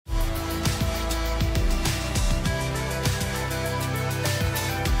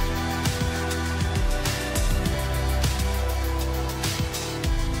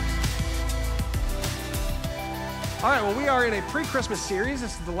All right, well, we are in a pre-Christmas series.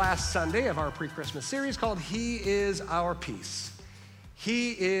 This is the last Sunday of our pre-Christmas series called He is Our Peace.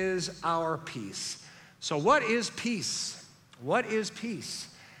 He is our peace. So what is peace? What is peace?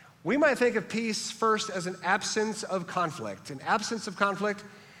 We might think of peace first as an absence of conflict. An absence of conflict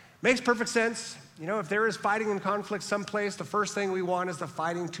makes perfect sense. You know, if there is fighting and conflict someplace, the first thing we want is the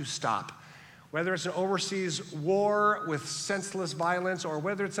fighting to stop. Whether it's an overseas war with senseless violence or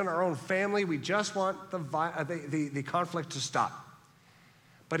whether it's in our own family, we just want the conflict to stop.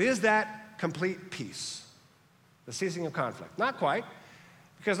 But is that complete peace? The ceasing of conflict? Not quite.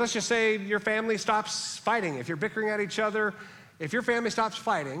 Because let's just say your family stops fighting. If you're bickering at each other, if your family stops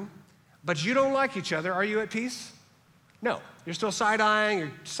fighting, but you don't like each other, are you at peace? No. You're still side-eyeing,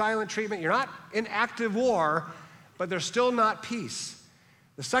 you're silent treatment. You're not in active war, but there's still not peace.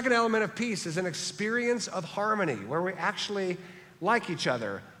 The second element of peace is an experience of harmony where we actually like each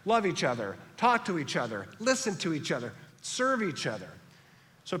other, love each other, talk to each other, listen to each other, serve each other.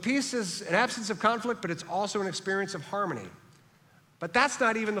 So peace is an absence of conflict, but it's also an experience of harmony. But that's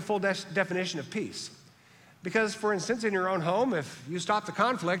not even the full definition of peace. Because, for instance, in your own home, if you stop the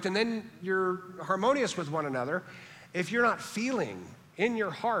conflict and then you're harmonious with one another, if you're not feeling in your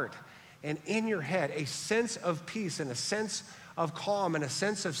heart and in your head a sense of peace and a sense of calm and a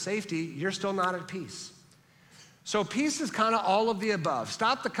sense of safety, you're still not at peace. So peace is kind of all of the above.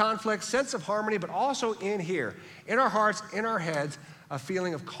 Stop the conflict, sense of harmony, but also in here, in our hearts, in our heads, a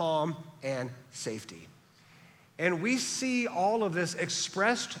feeling of calm and safety. And we see all of this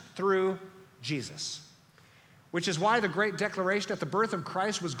expressed through Jesus, which is why the great declaration at the birth of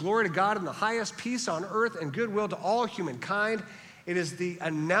Christ was glory to God in the highest, peace on earth and goodwill to all humankind. It is the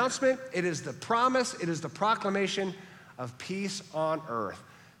announcement, it is the promise, it is the proclamation of peace on earth.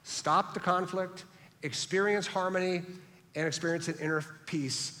 Stop the conflict, experience harmony, and experience an inner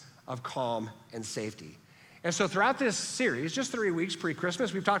peace of calm and safety. And so throughout this series, just 3 weeks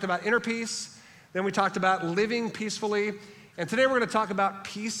pre-Christmas, we've talked about inner peace, then we talked about living peacefully, and today we're going to talk about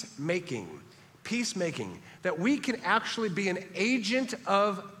peacemaking. Peacemaking, that we can actually be an agent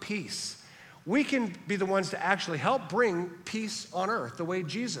of peace. We can be the ones to actually help bring peace on earth the way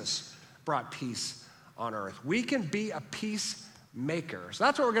Jesus brought peace on earth. We can be a peacemaker. So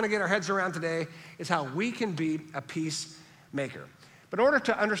that's what we're going to get our heads around today, is how we can be a peacemaker. But in order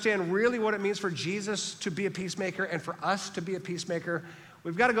to understand really what it means for Jesus to be a peacemaker and for us to be a peacemaker,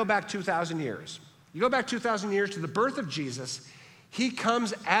 we've got to go back 2,000 years. You go back 2,000 years to the birth of Jesus. He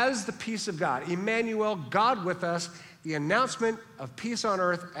comes as the peace of God, Emmanuel, God with us, the announcement of peace on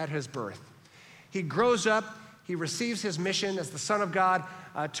earth at his birth. He grows up, he receives his mission as the Son of God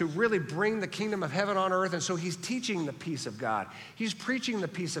to really bring the kingdom of heaven on earth, and so he's teaching the peace of God. He's preaching the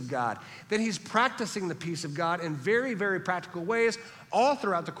peace of God. Then he's practicing the peace of God in very, very practical ways all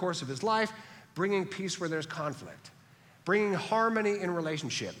throughout the course of his life, bringing peace where there's conflict, bringing harmony in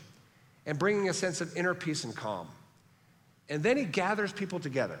relationship, and bringing a sense of inner peace and calm. And then he gathers people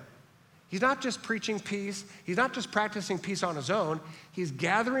together. He's not just preaching peace. He's not just practicing peace on his own. He's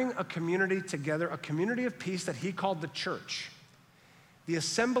gathering a community together, a community of peace that he called the church. The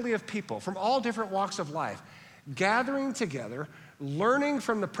assembly of people from all different walks of life, gathering together, learning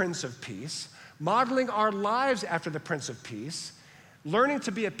from the Prince of Peace, modeling our lives after the Prince of Peace, learning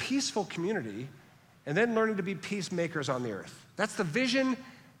to be a peaceful community, and then learning to be peacemakers on the earth. That's the vision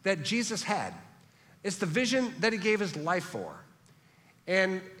that Jesus had. It's the vision that he gave his life for.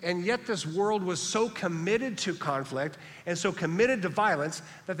 And yet this world was so committed to conflict and so committed to violence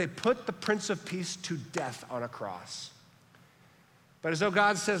that they put the Prince of Peace to death on a cross. But as though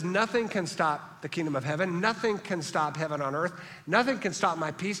God says, nothing can stop the kingdom of heaven, nothing can stop heaven on earth, nothing can stop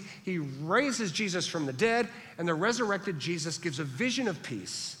my peace, he raises Jesus from the dead, and the resurrected Jesus gives a vision of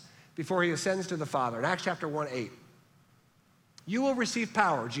peace before he ascends to the Father. In Acts chapter 1:8, you will receive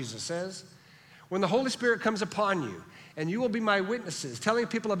power, Jesus says, when the Holy Spirit comes upon you, and you will be my witnesses, telling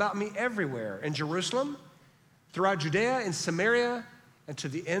people about me everywhere, in Jerusalem, throughout Judea and Samaria, and to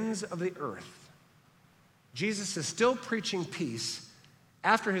the ends of the earth. Jesus is still preaching peace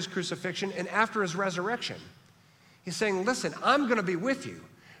after his crucifixion and after his resurrection. He's saying, listen, I'm going to be with you.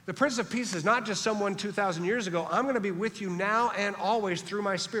 The Prince of Peace is not just someone 2,000 years ago. I'm going to be with you now and always through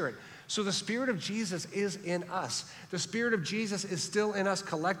my Spirit. So the Spirit of Jesus is in us. The Spirit of Jesus is still in us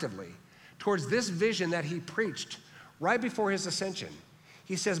collectively towards this vision that he preached right before his ascension.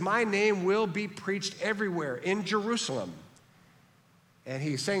 He says, my name will be preached everywhere in Jerusalem. And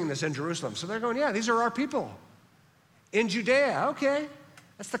he's saying this in Jerusalem. So they're going, yeah, these are our people. In Judea, okay.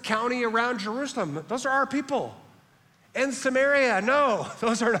 That's the county around Jerusalem. Those are our people. In Samaria, no,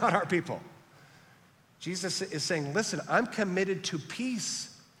 those are not our people. Jesus is saying, listen, I'm committed to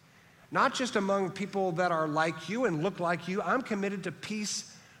peace. not just among people that are like you and look like you. I'm committed to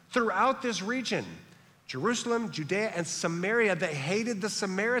peace throughout this region. Jerusalem, Judea, and Samaria, they hated the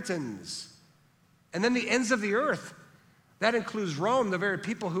Samaritans. And then the ends of the earth. That includes Rome, the very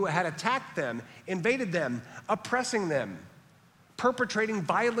people who had attacked them, invaded them, oppressing them, perpetrating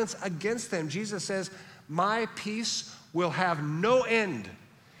violence against them. Jesus says, my peace will have no end.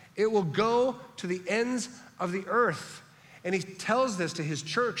 It will go to the ends of the earth. And he tells this to his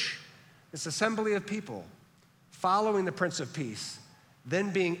church, this assembly of people, following the Prince of Peace,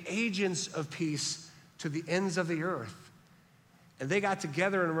 then being agents of peace to the ends of the earth. And they got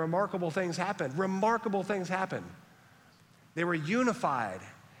together and remarkable things happened. Remarkable things happened. They were unified.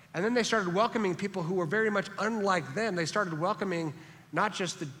 And then they started welcoming people who were very much unlike them. They started welcoming not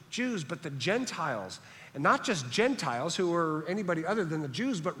just the Jews, but the Gentiles. And not just Gentiles who were anybody other than the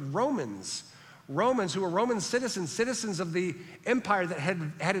Jews, but Romans. Romans who were Roman citizens, citizens of the empire that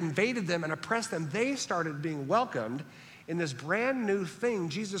had invaded them and oppressed them. They started being welcomed in this brand new thing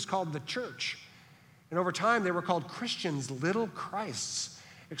Jesus called the church. And over time, they were called Christians, little Christs,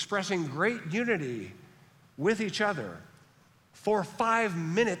 expressing great unity with each other for 5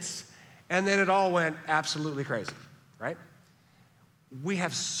 minutes, and then it all went absolutely crazy, right? We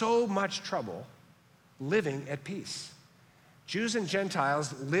have so much trouble living at peace. Jews and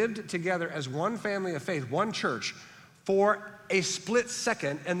Gentiles lived together as one family of faith, one church, for a split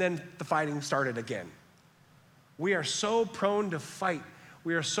second, and then the fighting started again. We are so prone to fight.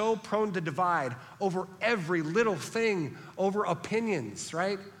 We are so prone to divide over every little thing, over opinions,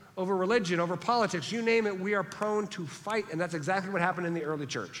 right? Over religion, over politics, you name it, we are prone to fight, and that's exactly what happened in the early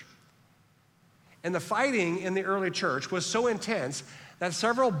church. And the fighting in the early church was so intense that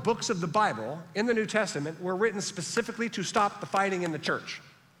several books of the Bible in the New Testament were written specifically to stop the fighting in the church.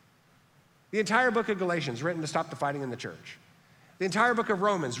 The entire book of Galatians written to stop the fighting in the church. The entire book of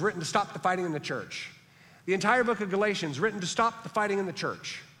Romans written to stop the fighting in the church. The entire book of Galatians written to stop the fighting in the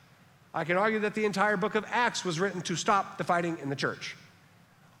church. I can argue that the entire book of Acts was written to stop the fighting in the church.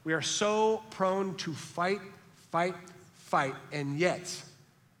 We are so prone to fight, fight, fight, and yet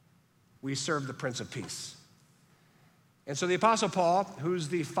we serve the Prince of Peace. And so the Apostle Paul, who's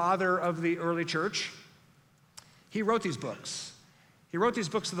the father of the early church, he wrote these books. He wrote these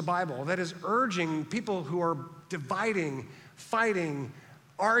books of the Bible that is urging people who are dividing, fighting,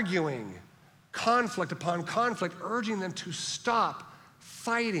 arguing, conflict upon conflict, urging them to stop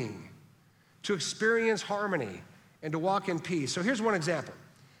fighting, to experience harmony, and to walk in peace. So here's one example.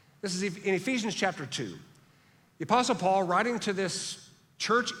 This is in Ephesians chapter 2. The Apostle Paul, writing to this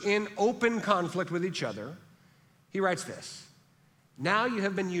church in open conflict with each other, he writes this: now you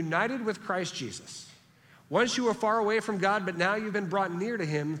have been united with Christ Jesus. Once you were far away from God, but now you've been brought near to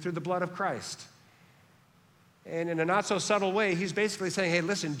him through the blood of Christ. And in a not so subtle way, he's basically saying, hey,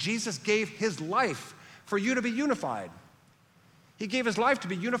 listen, Jesus gave his life for you to be unified. He gave his life to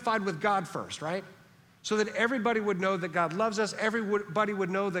be unified with God first, right? So that everybody would know that God loves us, everybody would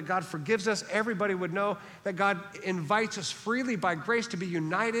know that God forgives us, everybody would know that God invites us freely by grace to be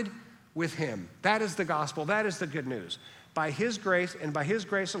united with him. That is the gospel, that is the good news. By his grace and by his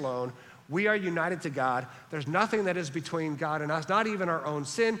grace alone, we are united to God. There's nothing that is between God and us, not even our own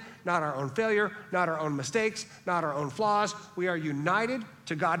sin, not our own failure, not our own mistakes, not our own flaws. We are united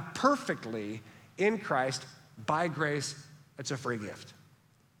to God perfectly in Christ by grace. It's a free gift.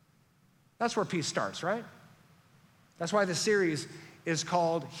 That's where peace starts, right? That's why the series is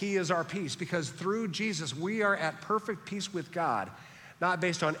called He is Our Peace, because through Jesus, we are at perfect peace with God, not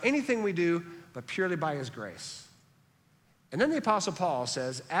based on anything we do, but purely by his grace. And then the Apostle Paul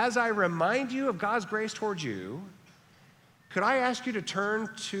says, as I remind you of God's grace towards you, could I ask you to turn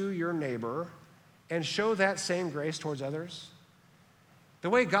to your neighbor and show that same grace towards others? The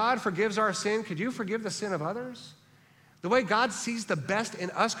way God forgives our sin, could you forgive the sin of others? The way God sees the best in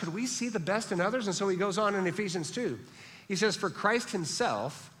us, could we see the best in others? And so he goes on in Ephesians 2. He says, for Christ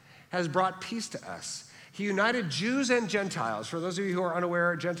himself has brought peace to us. He united Jews and Gentiles. For those of you who are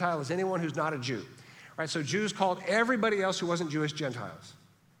unaware, Gentile is anyone who's not a Jew. Right, so Jews called everybody else who wasn't Jewish Gentiles.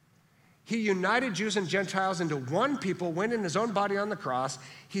 He united Jews and Gentiles into one people, went in his own body on the cross.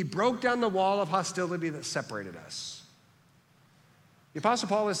 He broke down the wall of hostility that separated us. The Apostle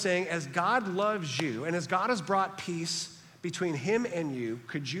Paul is saying, as God loves you and as God has brought peace between him and you,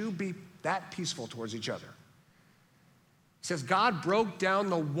 could you be that peaceful towards each other? He says, God broke down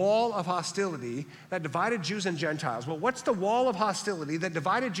the wall of hostility that divided Jews and Gentiles. Well, what's the wall of hostility that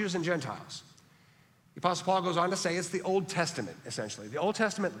divided Jews and Gentiles? The Apostle Paul goes on to say it's the Old Testament, essentially. The Old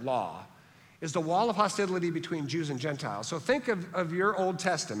Testament law is the wall of hostility between Jews and Gentiles. So think of your Old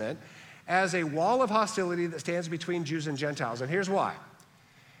Testament as a wall of hostility that stands between Jews and Gentiles. And here's why.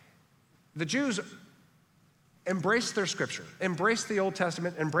 The Jews embraced their scripture, embraced the Old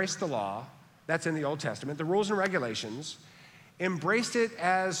Testament, embraced the law that's in the Old Testament, the rules and regulations, embraced it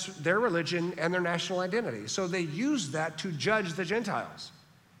as their religion and their national identity. So they used that to judge the Gentiles.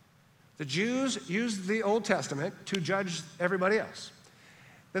 The Jews used the Old Testament to judge everybody else.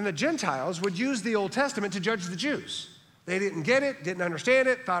 Then the Gentiles would use the Old Testament to judge the Jews. They didn't get it, didn't understand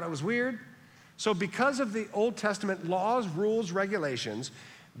it, thought it was weird. So because of the Old Testament laws, rules, regulations,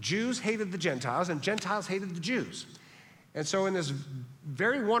 Jews hated the Gentiles and Gentiles hated the Jews. And so in this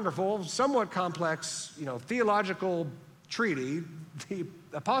very wonderful, somewhat complex, theological treaty, the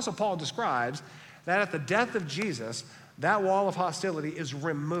Apostle Paul describes that at the death of Jesus, that wall of hostility is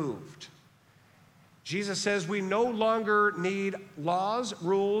removed. Jesus says we no longer need laws,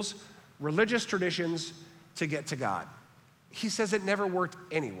 rules, religious traditions to get to God. He says it never worked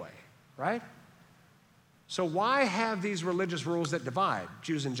anyway, right? So why have these religious rules that divide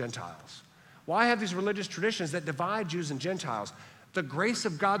Jews and Gentiles? Why have these religious traditions that divide Jews and Gentiles? The grace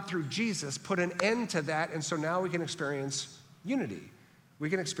of God through Jesus put an end to that, and so now we can experience unity. We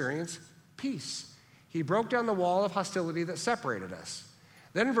can experience peace. He broke down the wall of hostility that separated us.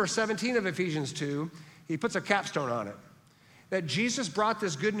 Then in verse 17 of Ephesians 2, he puts a capstone on it, that Jesus brought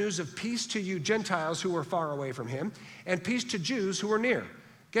this good news of peace to you Gentiles who were far away from him, and peace to Jews who were near.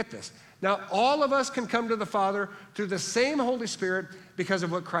 Get this. Now, all of us can come to the Father through the same Holy Spirit because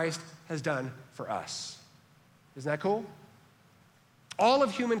of what Christ has done for us. Isn't that cool? All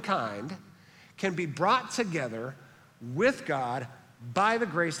of humankind can be brought together with God by the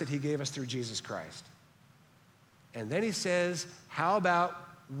grace that he gave us through Jesus Christ. And then he says, how about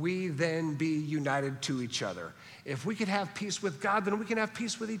we then be united to each other? If we could have peace with God, then we can have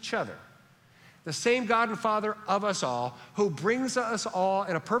peace with each other. The same God and Father of us all, who brings us all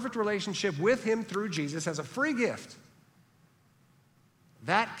in a perfect relationship with him through Jesus as a free gift,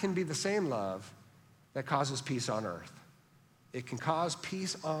 that can be the same love that causes peace on earth. It can cause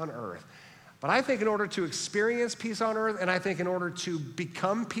peace on earth. But I think in order to experience peace on earth, and I think in order to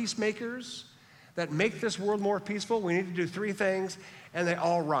become peacemakers that make this world more peaceful, we need to do three things, and they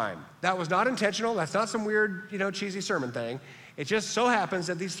all rhyme. That was not intentional. That's not some weird, cheesy sermon thing. It just so happens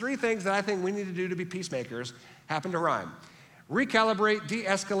that these three things that I think we need to do to be peacemakers happen to rhyme. Recalibrate,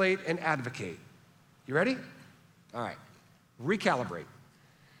 de-escalate, and advocate. You ready? All right. Recalibrate.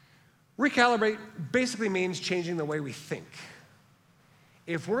 Recalibrate basically means changing the way we think.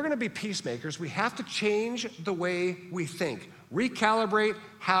 If we're going to be peacemakers, we have to change the way we think. Recalibrate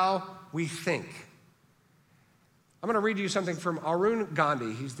how we think. I'm going to read you something from Arun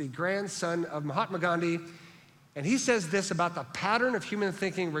Gandhi. He's the grandson of Mahatma Gandhi, and he says this about the pattern of human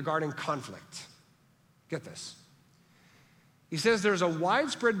thinking regarding conflict. Get this. He says there's a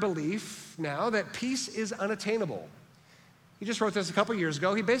widespread belief now that peace is unattainable. He just wrote this a couple years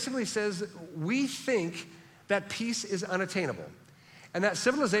ago. He basically says we think that peace is unattainable and that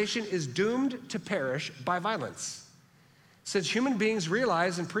civilization is doomed to perish by violence. Since human beings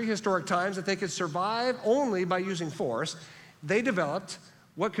realized in prehistoric times that they could survive only by using force, they developed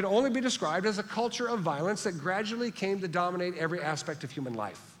what could only be described as a culture of violence that gradually came to dominate every aspect of human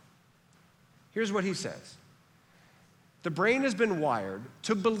life. Here's what he says. The brain has been wired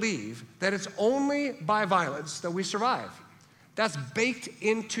to believe that it's only by violence that we survive. That's baked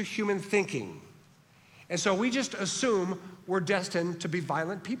into human thinking. And so we just assume we're destined to be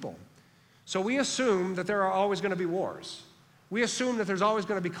violent people. So we assume that there are always going to be wars. We assume that there's always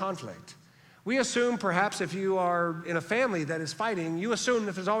going to be conflict. We assume perhaps if you are in a family that is fighting, you assume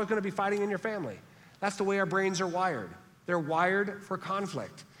that there's always going to be fighting in your family. That's the way our brains are wired. They're wired for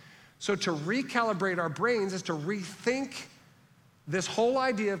conflict. So to recalibrate our brains is to rethink this whole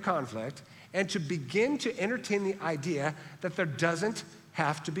idea of conflict and to begin to entertain the idea that there doesn't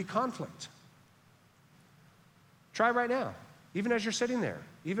have to be conflict. Try right now, even as you're sitting there,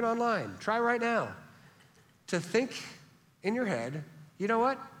 even online. Try right now to think in your head, you know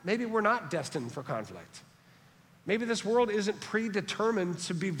what? Maybe we're not destined for conflict. Maybe this world isn't predetermined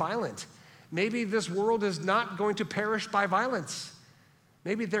to be violent. Maybe this world is not going to perish by violence.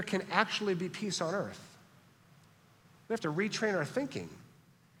 Maybe there can actually be peace on earth. We have to retrain our thinking.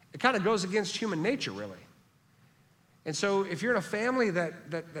 It kind of goes against human nature, really. And so if you're in a family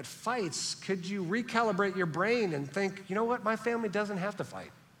that fights, could you recalibrate your brain and think, you know what, my family doesn't have to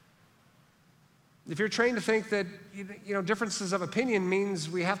fight. If you're trained to think that differences of opinion means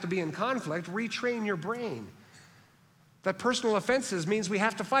we have to be in conflict, retrain your brain. That personal offenses means we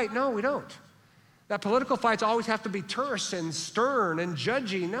have to fight. No, we don't. That political fights always have to be terse and stern and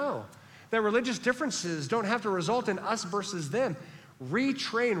judgy. No. That religious differences don't have to result in us versus them.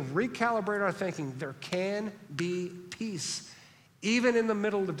 Retrain, recalibrate our thinking. There can be peace, even in the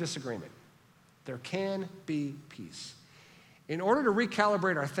middle of disagreement. There can be peace. In order to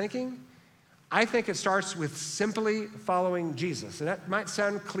recalibrate our thinking, I think it starts with simply following Jesus. And that might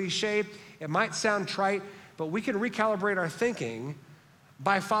sound cliche, it might sound trite, but we can recalibrate our thinking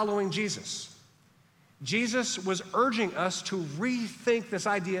by following Jesus. Jesus was urging us to rethink this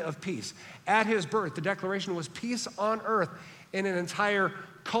idea of peace. At his birth, the declaration was peace on earth in an entire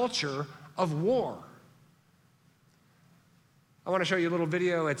culture of war. I want to show you a little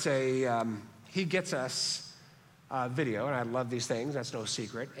video. It's a He Gets Us video, and I love these things, that's no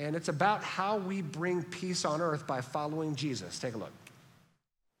secret. And it's about how we bring peace on earth by following Jesus. Take a look.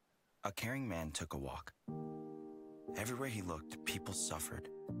 A caring man took a walk. Everywhere he looked, people suffered.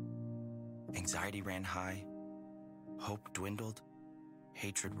 Anxiety ran high, hope dwindled,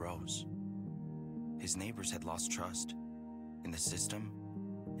 hatred rose. His neighbors had lost trust in the system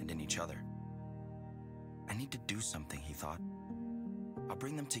and in each other. I need to do something, he thought. I'll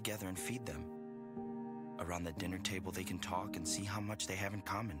bring them together and feed them. Around the dinner table, they can talk and see how much they have in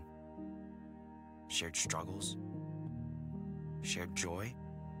common. Shared struggles, shared joy,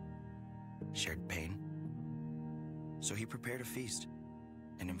 shared pain. So he prepared a feast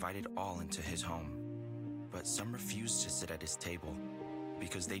and invited all into his home. But some refused to sit at his table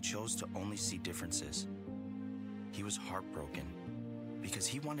because they chose to only see differences. He was heartbroken because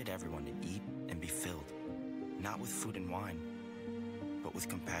he wanted everyone to eat and be filled, not with food and wine, but with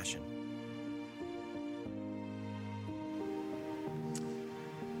compassion.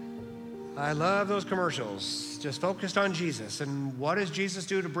 I love those commercials, just focused on Jesus. And what does Jesus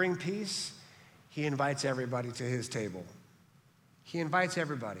do to bring peace? He invites everybody to his table. He invites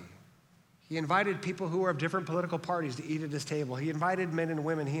everybody. He invited people who are of different political parties to eat at his table. He invited men and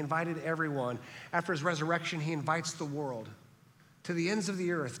women. He invited everyone. After his resurrection, he invites the world to the ends of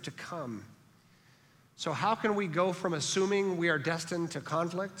the earth to come. So how can we go from assuming we are destined to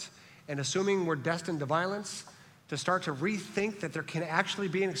conflict and assuming we're destined to violence to start to rethink that there can actually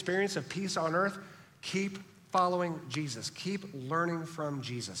be an experience of peace on earth? Keep following Jesus. Keep learning from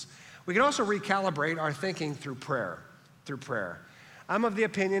Jesus. We can also recalibrate our thinking through prayer. I'm of the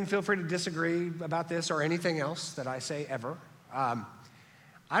opinion, feel free to disagree about this or anything else that I say ever. I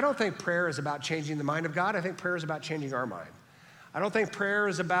don't think prayer is about changing the mind of God. I think prayer is about changing our mind. I don't think prayer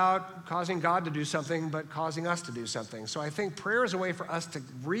is about causing God to do something, but causing us to do something. So I think prayer is a way for us to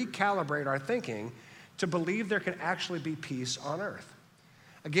recalibrate our thinking to believe there can actually be peace on earth.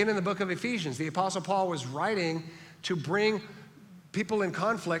 Again, in the book of Ephesians, the Apostle Paul was writing to bring people in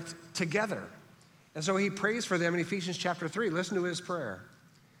conflict together. And so he prays for them in Ephesians chapter 3. Listen to his prayer.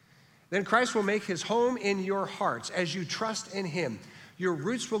 Then Christ will make his home in your hearts as you trust in him. Your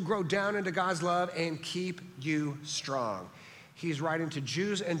roots will grow down into God's love and keep you strong. He's writing to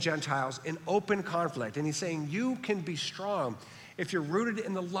Jews and Gentiles in open conflict. And he's saying you can be strong if you're rooted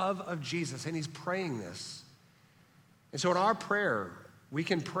in the love of Jesus. And he's praying this. And so in our prayer, we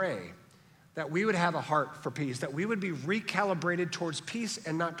can pray that we would have a heart for peace, that we would be recalibrated towards peace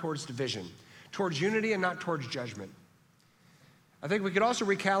and not towards division, towards unity and not towards judgment. I think we could also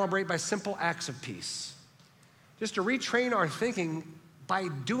recalibrate by simple acts of peace, just to retrain our thinking by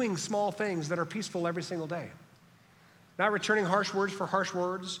doing small things that are peaceful every single day. Not returning harsh words for harsh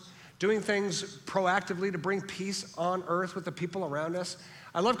words, doing things proactively to bring peace on earth with the people around us.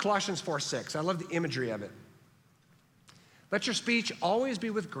 I love Colossians 4:6. I love the imagery of it. Let your speech always be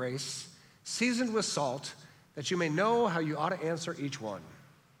with grace, seasoned with salt, that you may know how you ought to answer each one.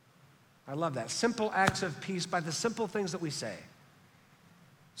 I love that. Simple acts of peace by the simple things that we say.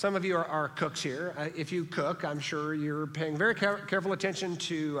 Some of you are cooks here. If you cook, I'm sure you're paying very careful attention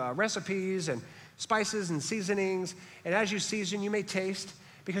to recipes and spices and seasonings. And as you season, you may taste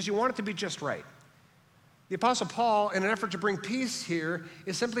because you want it to be just right. The Apostle Paul, in an effort to bring peace here,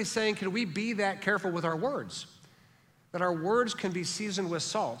 is simply saying, can we be that careful with our words? That our words can be seasoned with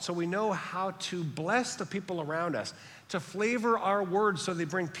salt so we know how to bless the people around us, to flavor our words so they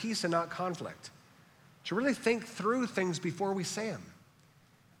bring peace and not conflict, to really think through things before we say them.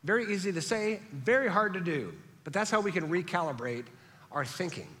 Very easy to say, very hard to do, but that's how we can recalibrate our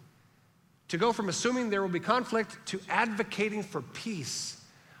thinking. To go from assuming there will be conflict to advocating for peace.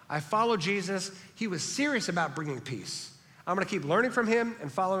 I follow Jesus. He was serious about bringing peace. I'm going to keep learning from him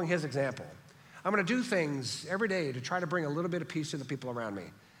and following his example. I'm going to do things every day to try to bring a little bit of peace to the people around me.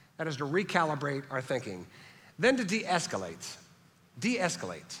 That is to recalibrate our thinking. Then to de-escalate.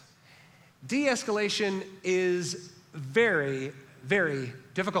 De-escalate. De-escalation is very, very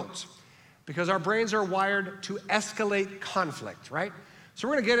difficult because our brains are wired to escalate conflict, right? So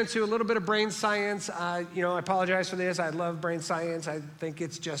we're going to get into a little bit of brain science. I apologize for this. I love brain science. I think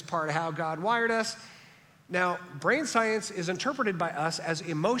it's just part of how God wired us. Now, brain science is interpreted by us as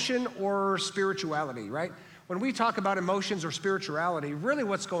emotion or spirituality, right? When we talk about emotions or spirituality, really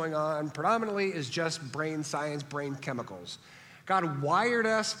what's going on predominantly is just brain science, brain chemicals. God wired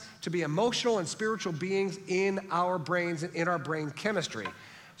us to be emotional and spiritual beings in our brains and in our brain chemistry.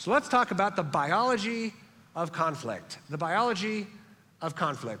 So let's talk about the biology of conflict. The biology of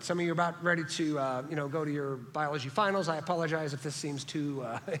conflict. Some of you are about ready to go to your biology finals. I apologize if this seems too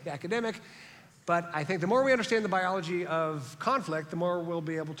academic, but I think the more we understand the biology of conflict, the more we'll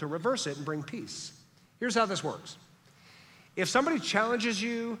be able to reverse it and bring peace. Here's how this works. If somebody challenges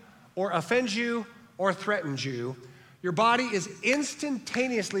you or offends you or threatens you, your body is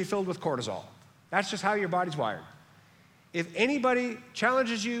instantaneously filled with cortisol. That's just how your body's wired. If anybody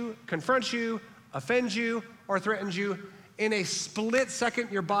challenges you, confronts you, offends you, or threatens you, in a split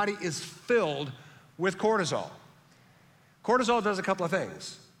second, your body is filled with cortisol. Cortisol does a couple of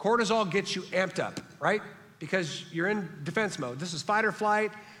things. Cortisol gets you amped up, right? Because you're in defense mode. This is fight or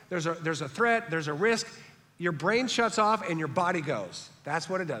flight. There's a threat, there's a risk. Your brain shuts off and your body goes. That's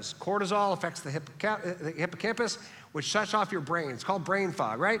what it does. Cortisol affects the hippocampus, which shuts off your brain. It's called brain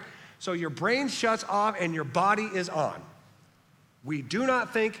fog, right? So your brain shuts off and your body is on. We do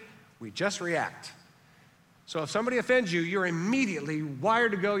not think, we just react. So if somebody offends you, you're immediately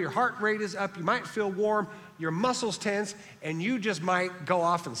wired to go, your heart rate is up, you might feel warm, your muscles tense, and you just might go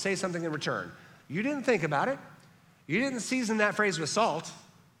off and say something in return. You didn't think about it. You didn't season that phrase with salt.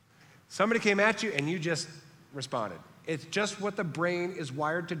 Somebody came at you and you just responded. It's just what the brain is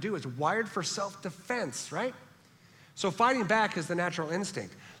wired to do. It's wired for self-defense, right? So fighting back is the natural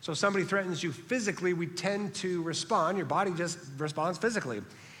instinct. So if somebody threatens you physically, we tend to respond. Your body just responds physically.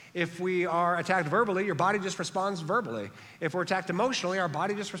 If we are attacked verbally, your body just responds verbally. If we're attacked emotionally, our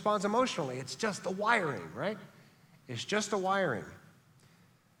body just responds emotionally. It's just the wiring, right? It's just the wiring.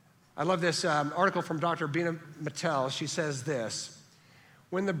 I love this article from Dr. Bina Mattel. She says this: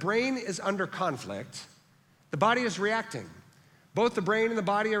 when the brain is under conflict, the body is reacting. Both the brain and the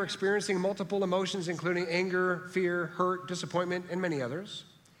body are experiencing multiple emotions, including anger, fear, hurt, disappointment, and many others.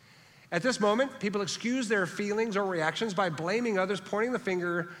 At this moment, people excuse their feelings or reactions by blaming others, pointing the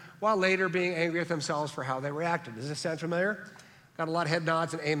finger, while later being angry at themselves for how they reacted. Does this sound familiar? Got a lot of head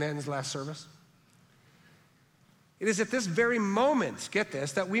nods and amens last service. It is at this very moment, get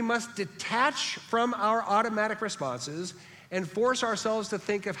this, that we must detach from our automatic responses and force ourselves to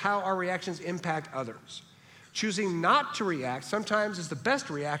think of how our reactions impact others. Choosing not to react sometimes is the best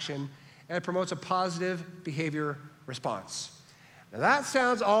reaction, and it promotes a positive behavior response. Now that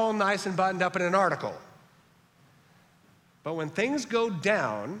sounds all nice and buttoned up in an article. But when things go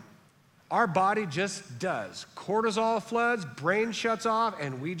down, our body just does. Cortisol floods, brain shuts off,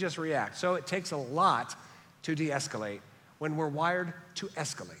 and we just react. So it takes a lot to de-escalate when we're wired to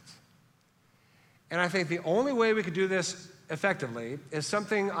escalate. And I think the only way we could do this effectively is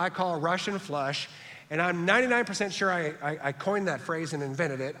something I call rush and flush. And I'm 99% sure I coined that phrase and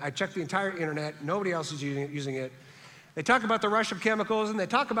invented it. I checked the entire internet. Nobody else is using it. They talk about the rush of chemicals, and they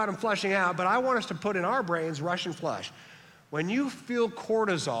talk about them flushing out, but I want us to put in our brains rush and flush. When you feel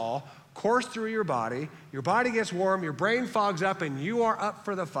cortisol course through your body gets warm, your brain fogs up, and you are up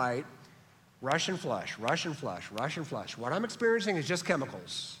for the fight, rush and flush, rush and flush, rush and flush. What I'm experiencing is just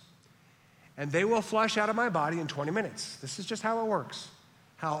chemicals. And they will flush out of my body in 20 minutes. This is just how it works,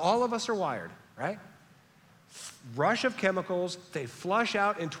 how all of us are wired, right? Rush of chemicals, they flush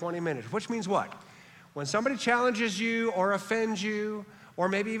out in 20 minutes, which means what? When somebody challenges you or offends you or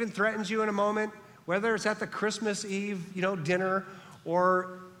maybe even threatens you in a moment, whether it's at the Christmas Eve, dinner,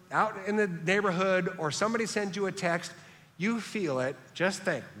 or out in the neighborhood, or somebody sends you a text, you feel it. Just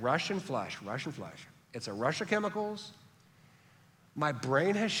think, rush and flush, rush and flush. It's a rush of chemicals. My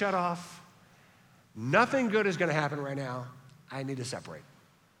brain has shut off. Nothing good is going to happen right now. I need to separate.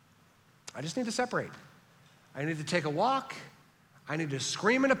 I just need to separate. I need to take a walk. I need to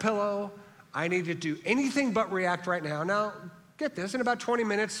scream in a pillow. I need to do anything but react right now. Now, get this, in about 20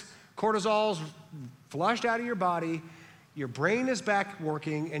 minutes, cortisol's flushed out of your body, your brain is back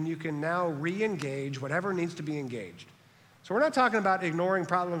working, and you can now re-engage whatever needs to be engaged. So we're not talking about ignoring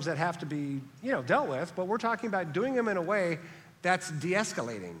problems that have to be, dealt with, but we're talking about doing them in a way that's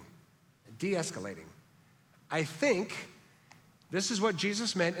de-escalating. De-escalating. I think this is what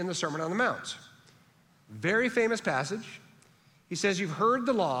Jesus meant in the Sermon on the Mount. Very famous passage. He says, you've heard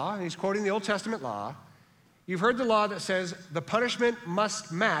the law, and he's quoting the Old Testament law. You've heard the law that says the punishment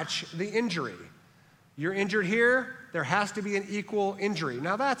must match the injury. You're injured here, there has to be an equal injury.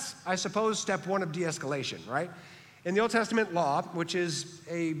 Now that's, I suppose, step one of de-escalation, right? In the Old Testament law, which is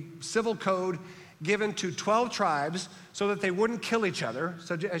a civil code given to 12 tribes so that they wouldn't kill each other.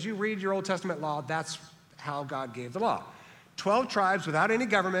 So as you read your Old Testament law, that's how God gave the law. 12 tribes without any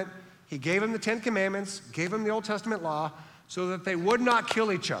government. He gave them the 10 Commandments, gave them the Old Testament law so that they would not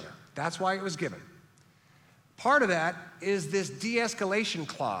kill each other. That's why it was given. Part of that is this de-escalation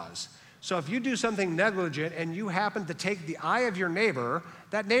clause. So if you do something negligent and you happen to take the eye of your neighbor,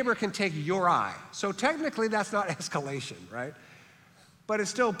 that neighbor can take your eye. So technically that's not escalation, right? But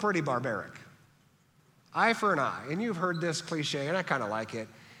it's still pretty barbaric. Eye for an eye. And you've heard this cliche, and I kind of like it.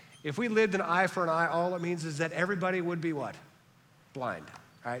 If we lived an eye for an eye, all it means is that everybody would be what? Blind,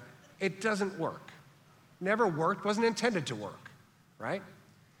 right? It doesn't work. Never worked, wasn't intended to work, right?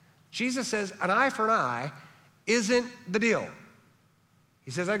 Jesus says an eye for an eye isn't the deal. He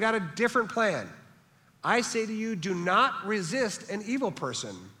says, I got a different plan. I say to you, do not resist an evil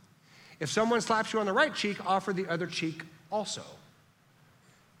person. If someone slaps you on the right cheek, offer the other cheek also.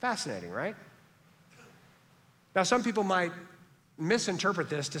 Fascinating, right? Now, some people might misinterpret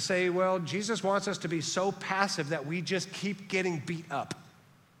this to say, well, Jesus wants us to be so passive that we just keep getting beat up.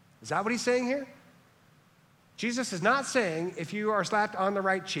 Is that what he's saying here? Jesus is not saying if you are slapped on the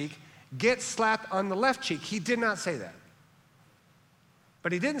right cheek, get slapped on the left cheek. He did not say that.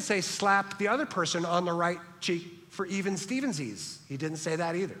 But he didn't say slap the other person on the right cheek for even Stevensies. He didn't say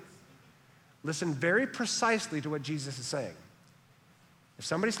that either. Listen very precisely to what Jesus is saying. If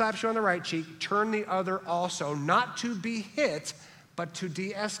somebody slaps you on the right cheek, turn the other also, not to be hit, but to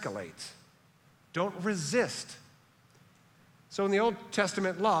de-escalate. Don't resist. So in the Old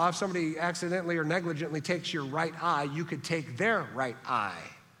Testament law, if somebody accidentally or negligently takes your right eye, you could take their right eye.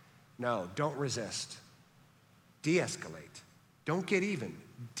 No, don't resist. De-escalate. Don't get even.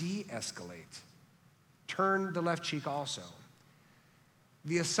 De-escalate. Turn the left cheek also.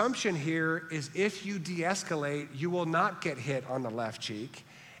 The assumption here is if you de-escalate, you will not get hit on the left cheek,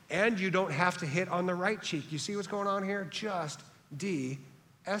 and you don't have to hit on the right cheek. You see what's going on here? Just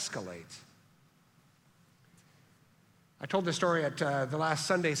de-escalate. I told this story at the last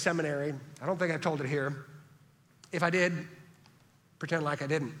Sunday seminary. I don't think I told it here. If I did, pretend like I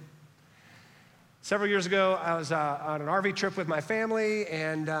didn't. Several years ago, I was on an RV trip with my family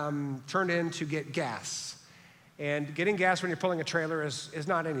and turned in to get gas. And getting gas when you're pulling a trailer is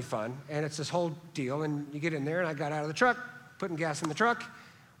not any fun, and it's this whole deal. And you get in there, and I got out of the truck, putting gas in the truck.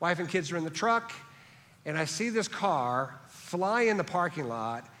 Wife and kids are in the truck, and I see this car fly in the parking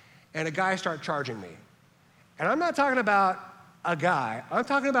lot, and a guy start charging me. And I'm not talking about a guy. I'm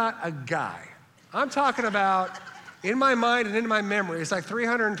talking about a guy. I'm talking about, in my mind and in my memory, it's like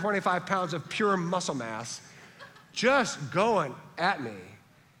 325 pounds of pure muscle mass just going at me.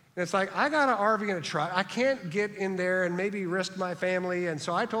 And it's like, I got an RV and a truck. I can't get in there and maybe risk my family. And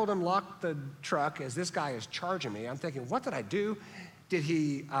so I told him, lock the truck as this guy is charging me. I'm thinking, what did I do?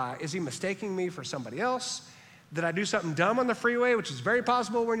 Is he mistaking me for somebody else? Did I do something dumb on the freeway, which is very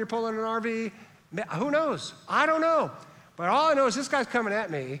possible when you're pulling an RV? Who knows? I don't know. But all I know is this guy's coming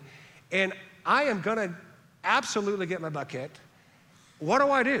at me, and I am gonna absolutely get my butt kicked. What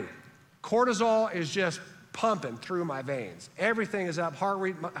do? Cortisol is just pumping through my veins. Everything is up, heart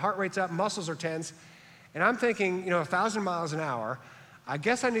rate's up, muscles are tense. And I'm thinking, 1,000 miles an hour, I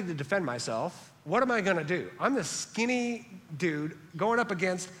guess I need to defend myself. What am I gonna do? I'm this skinny dude going up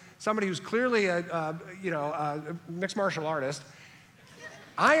against somebody who's clearly a mixed martial artist.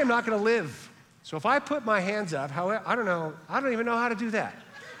 I am not gonna live. So if I put my hands up, I don't even know how to do that.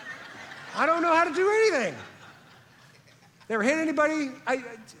 I don't know how to do anything. Never hit anybody.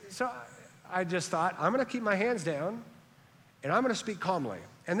 So I just thought, I'm gonna keep my hands down and I'm gonna speak calmly.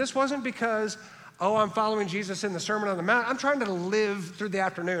 And this wasn't because, I'm following Jesus in the Sermon on the Mount. I'm trying to live through the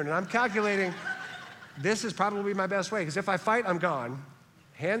afternoon, and I'm calculating this is probably my best way, because if I fight, I'm gone.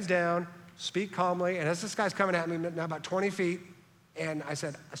 Hands down, speak calmly, and as this guy's coming at me now about 20 feet, and I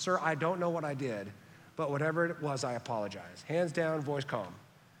said, sir, I don't know what I did, but whatever it was, I apologize. Hands down, voice calm.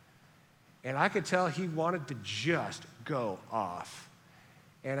 And I could tell he wanted to just go off.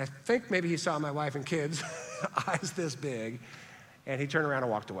 And I think maybe he saw my wife and kids, eyes this big, and he turned around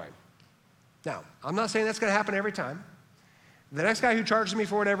and walked away. Now, I'm not saying that's gonna happen every time. The next guy who charges me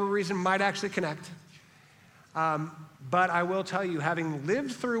for whatever reason might actually connect. But I will tell you, having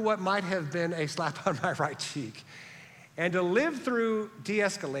lived through what might have been a slap on my right cheek, and to live through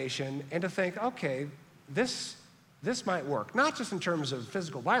de-escalation and to think, okay, this might work, not just in terms of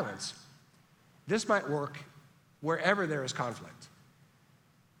physical violence, this might work wherever there is conflict.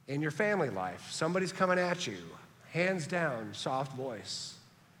 In your family life, somebody's coming at you, hands down, soft voice.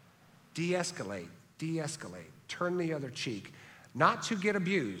 De-escalate, turn the other cheek. Not to get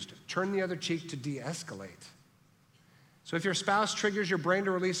abused, turn the other cheek to de-escalate. So if your spouse triggers your brain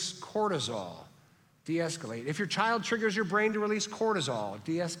to release cortisol, de-escalate. If your child triggers your brain to release cortisol,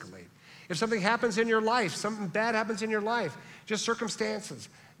 de-escalate. If something happens in your life, something bad happens in your life, just circumstances,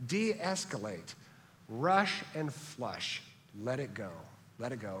 de-escalate. Rush and flush. Let it go.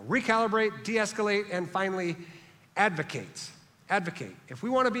 Let it go. Recalibrate, de-escalate, and finally, advocate. Advocate. If we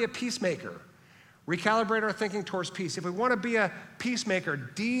want to be a peacemaker, recalibrate our thinking towards peace. If we want to be a peacemaker,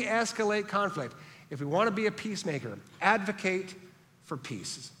 de-escalate conflict. If we want to be a peacemaker, advocate for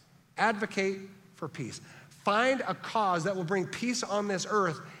peace. Advocate for peace. Find a cause that will bring peace on this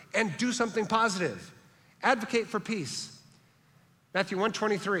earth and do something positive. Advocate for peace. Matthew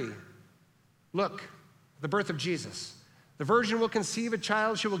 1:23. Look, the birth of Jesus. The virgin will conceive a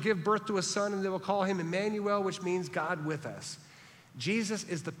child, she will give birth to a son, and they will call him Emmanuel, which means God with us. Jesus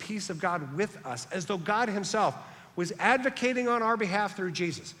is the peace of God with us, as though God himself was advocating on our behalf through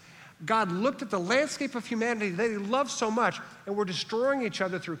Jesus. God looked at the landscape of humanity that he loves so much, and we're destroying each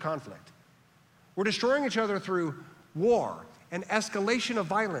other through conflict. We're destroying each other through war and escalation of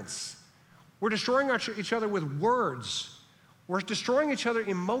violence. We're destroying each other with words. We're destroying each other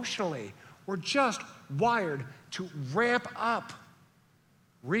emotionally. We're just wired to ramp up,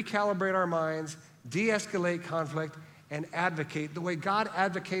 recalibrate our minds, de-escalate conflict, and advocate the way God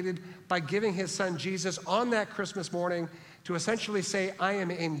advocated by giving his son Jesus on that Christmas morning to essentially say, I am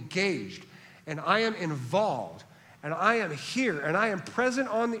engaged, and I am involved, and I am here, and I am present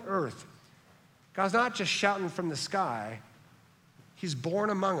on the earth. God's not just shouting from the sky. He's born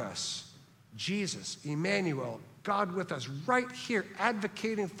among us. Jesus, Emmanuel, God with us, right here,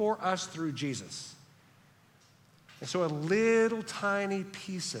 advocating for us through Jesus. And so a little tiny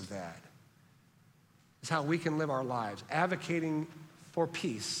piece of that is how we can live our lives, advocating for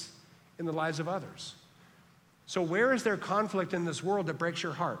peace in the lives of others. So where is there conflict in this world that breaks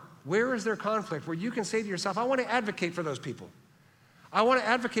your heart? Where is there conflict where you can say to yourself, I want to advocate for those people. I want to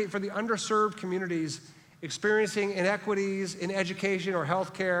advocate for the underserved communities experiencing inequities in education or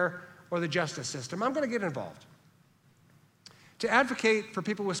healthcare or the justice system. I'm going to get involved. To advocate for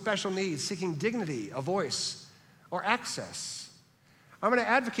people with special needs, seeking dignity, a voice, or access. I'm going to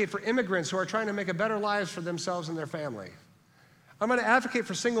advocate for immigrants who are trying to make a better lives for themselves and their family. I'm going to advocate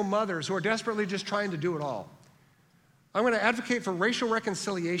for single mothers who are desperately just trying to do it all. I'm going to advocate for racial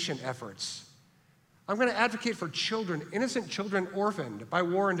reconciliation efforts. I'm going to advocate for children, innocent children orphaned by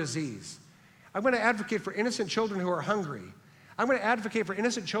war and disease. I'm going to advocate for innocent children who are hungry. I'm going to advocate for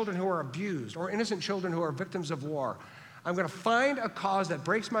innocent children who are abused or innocent children who are victims of war. I'm going to find a cause that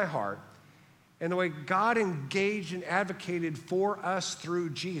breaks my heart, and the way God engaged and advocated for us through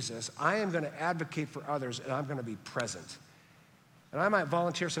Jesus, I am going to advocate for others, and I'm going to be present. And I might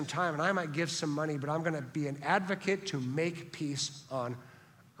volunteer some time, and I might give some money, but I'm going to be an advocate to make peace on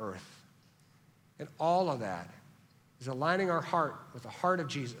earth. And all of that is aligning our heart with the heart of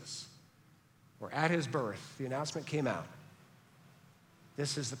Jesus, where at his birth, the announcement came out.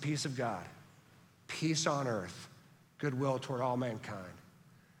 This is the peace of God, peace on earth, goodwill toward all mankind.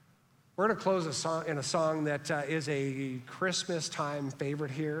 We're going to close in a song that is a Christmas time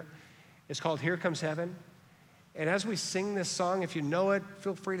favorite here. It's called Here Comes Heaven. And as we sing this song, if you know it,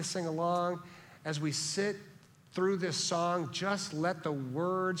 feel free to sing along. As we sit through this song, just let the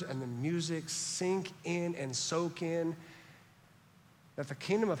words and the music sink in and soak in that the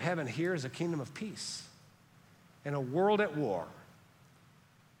kingdom of heaven here is a kingdom of peace. In a world at war,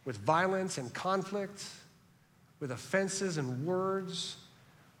 with violence and conflict, with offenses and words,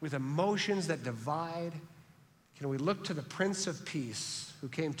 with emotions that divide, can we look to the Prince of Peace who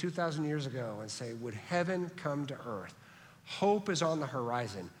came 2,000 years ago and say, would heaven come to earth? Hope is on the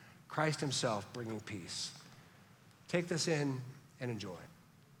horizon. Christ himself bringing peace. Take this in and enjoy.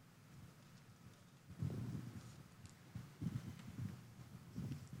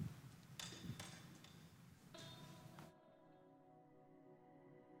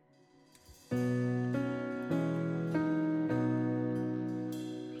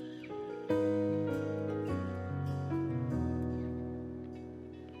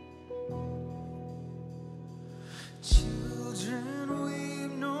 Children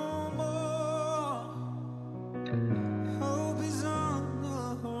weep no more. Hope is on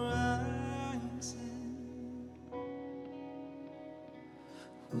the horizon.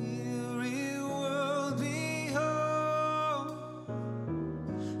 Weary world, behold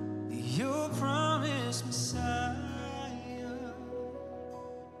your promised Messiah.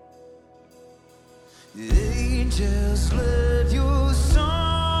 Angels, let your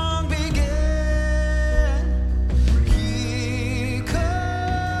song begin. Here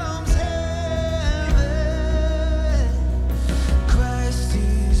comes heaven. Christ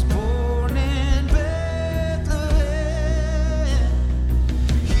is born in Bethlehem.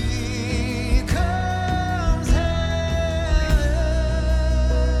 Here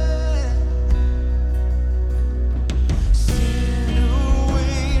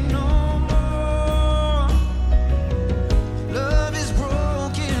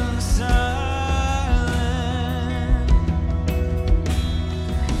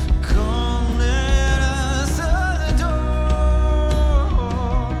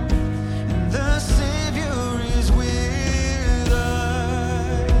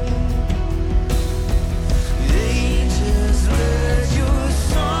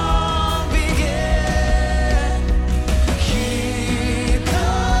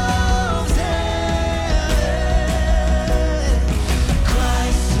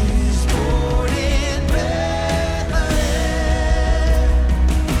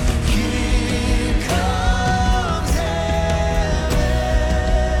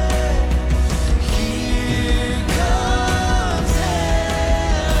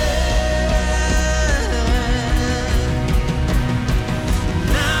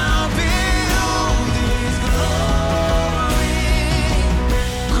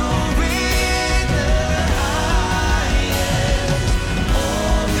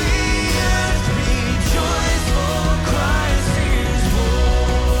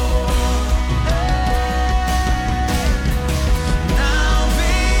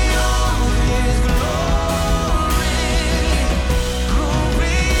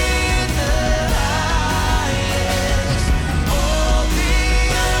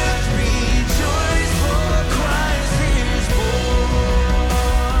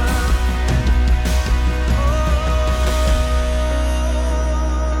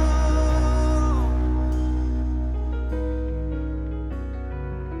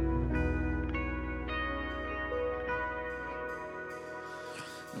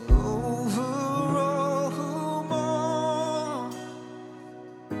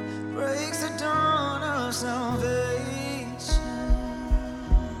salvation.